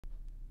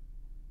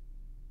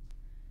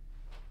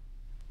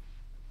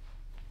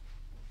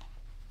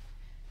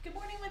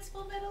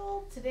Municipal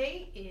Middle.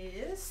 Today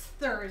is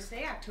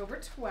Thursday, October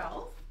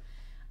 12th.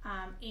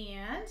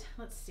 And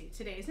let's see,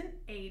 today's an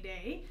A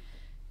day.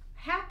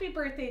 Happy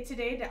birthday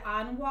today to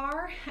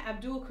Anwar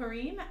Abdul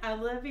Karim,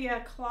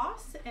 Olivia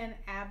Kloss, and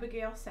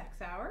Abigail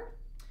Sexauer.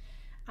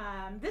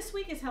 This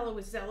week is Hello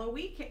with Zello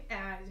week.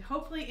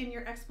 Hopefully in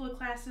your Explo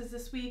classes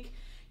this week,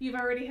 you've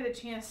already had a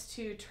chance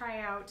to try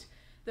out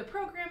the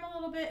program a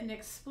little bit and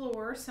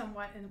explore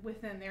somewhat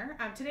within there.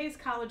 Today is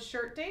College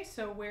Shirt Day,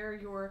 so wear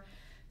your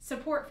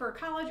support for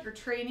college or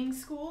trading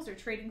schools.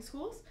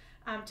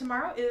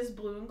 Tomorrow is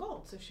Blue and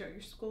Gold, so show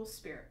your school's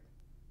spirit.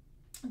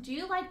 Do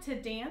you like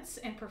to dance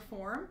and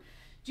perform?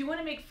 Do you want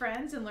to make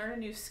friends and learn a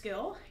new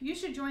skill? You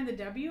should join the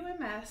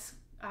WMS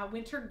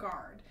Winter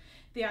Guard.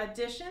 The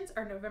auditions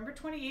are November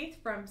 28th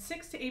from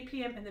 6 to 8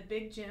 p.m. in the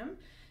big gym.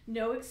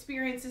 No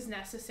experience is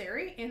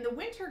necessary. And the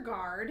Winter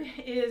Guard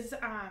is,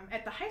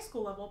 at the high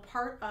school level,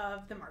 part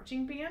of the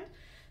marching band.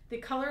 The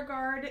Color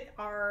Guard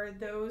are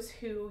those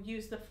who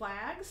use the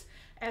flags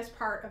as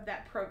part of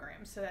that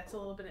program. So that's a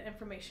little bit of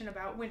information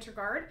about Winter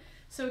Guard.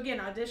 So again,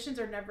 auditions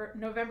are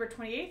November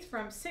 28th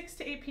from 6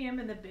 to 8 p.m.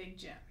 in the big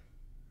gym.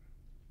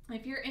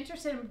 If you're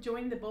interested in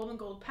joining the Bold and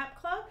Gold Pep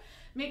Club,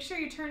 make sure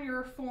you turn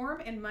your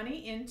form and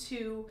money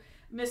into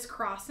Miss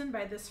Crossan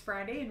by this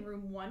Friday in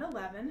room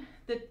 111.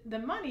 The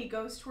money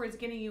goes towards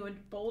getting you a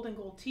Bold and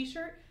Gold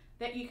t-shirt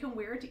that you can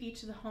wear to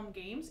each of the home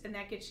games, and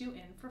that gets you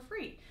in for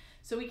free.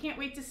 So we can't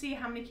wait to see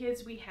how many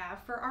kids we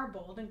have for our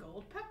Bold and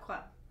Gold Pep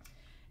Club.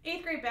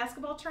 8th grade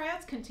basketball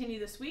tryouts continue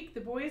this week. The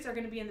boys are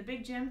going to be in the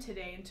big gym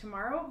today and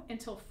tomorrow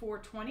until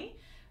 4:20.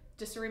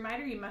 Just a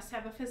reminder, you must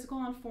have a physical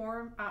on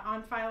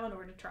file in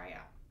order to try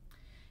out.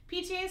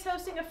 PTA is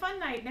hosting a fun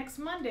night next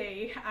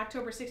Monday,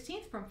 October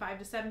 16th from 5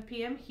 to 7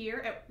 p.m.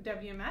 here at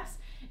WMS.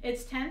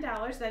 It's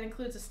 $10. That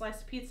includes a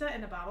slice of pizza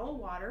and a bottle of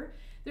water.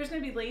 There's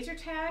going to be laser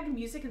tag,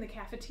 music in the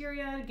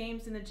cafeteria,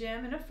 games in the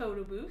gym, and a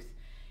photo booth.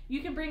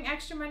 You can bring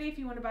extra money if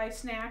you want to buy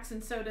snacks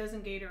and sodas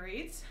and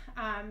Gatorades.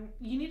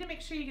 You need to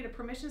make sure you get a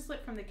permission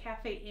slip from the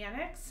cafe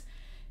annex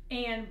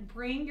and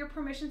bring your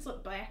permission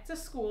slip back to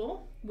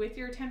school with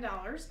your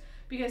 $10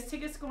 because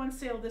tickets go on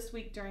sale this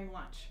week during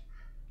lunch.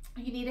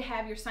 You need to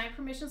have your signed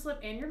permission slip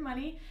and your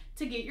money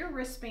to get your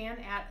wristband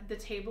at the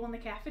table in the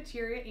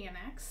cafeteria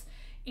annex,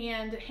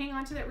 and hang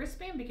on to that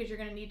wristband because you're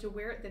going to need to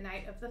wear it the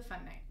night of the fun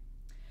night.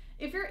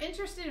 If you're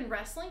interested in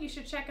wrestling, you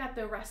should check out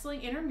the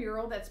Wrestling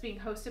Intramural that's being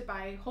hosted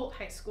by Holt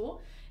High School.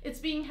 It's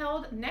being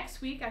held next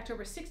week,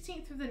 October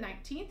 16th through the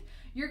 19th.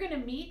 You're going to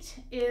meet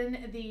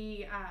in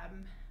the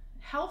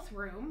health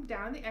room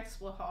down in the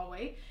Explo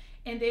hallway,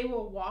 and they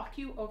will walk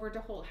you over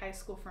to Holt High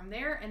School from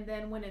there. And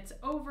then when it's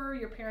over,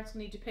 your parents will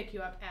need to pick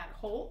you up at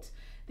Holt.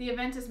 The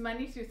event is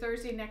Monday through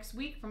Thursday next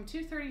week from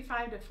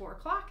 2:35 to 4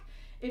 o'clock.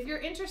 If you're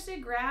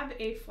interested, grab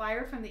a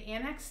flyer from the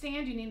annex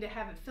stand. You need to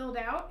have it filled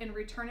out and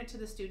return it to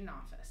the student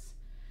office.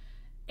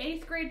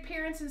 8th grade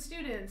parents and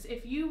students,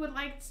 if you would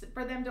like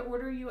for them to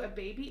order you a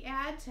baby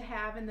ad to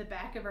have in the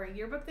back of our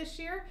yearbook this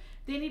year,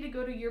 they need to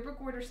go to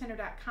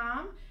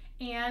yearbookordercenter.com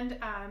and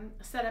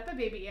set up a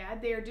baby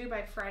ad. They are due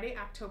by Friday,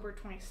 October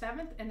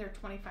 27th, and they're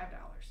 $25.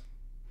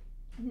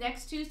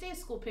 Next Tuesday is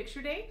School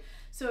Picture Day.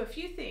 So a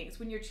few things.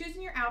 When you're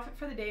choosing your outfit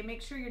for the day,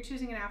 make sure you're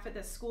choosing an outfit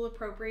that's school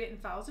appropriate and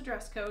follows the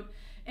dress code.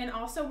 And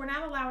also, we're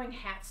not allowing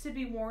hats to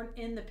be worn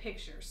in the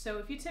picture. So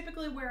if you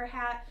typically wear a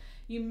hat,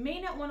 you may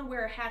not want to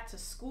wear a hat to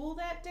school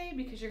that day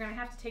because you're going to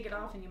have to take it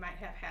off and you might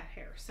have hat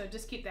hair. So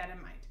just keep that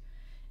in mind.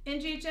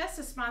 NGHS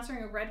is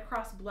sponsoring a Red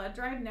Cross blood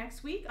drive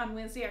next week on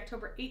Wednesday,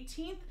 October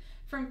 18th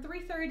from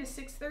 3:30 to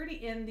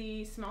 6:30 in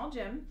the small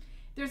gym.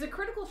 There's a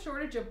critical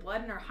shortage of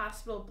blood in our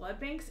hospital blood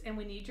banks and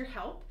we need your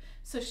help.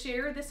 So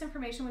share this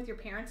information with your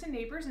parents and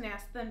neighbors and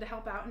ask them to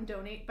help out and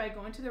donate by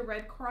going to the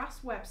Red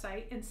Cross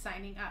website and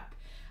signing up.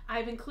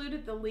 I've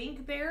included the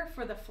link there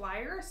for the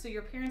flyer, so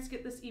your parents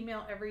get this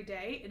email every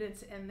day and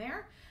it's in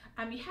there.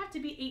 You have to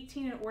be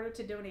 18 in order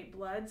to donate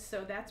blood,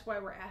 so that's why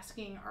we're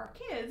asking our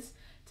kids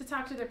to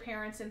talk to their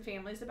parents and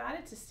families about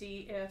it to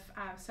see if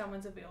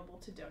someone's available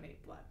to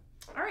donate blood.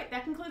 All right,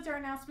 that concludes our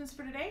announcements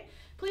for today.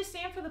 Please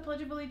stand for the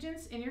Pledge of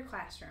Allegiance in your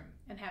classroom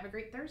and have a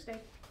great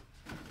Thursday.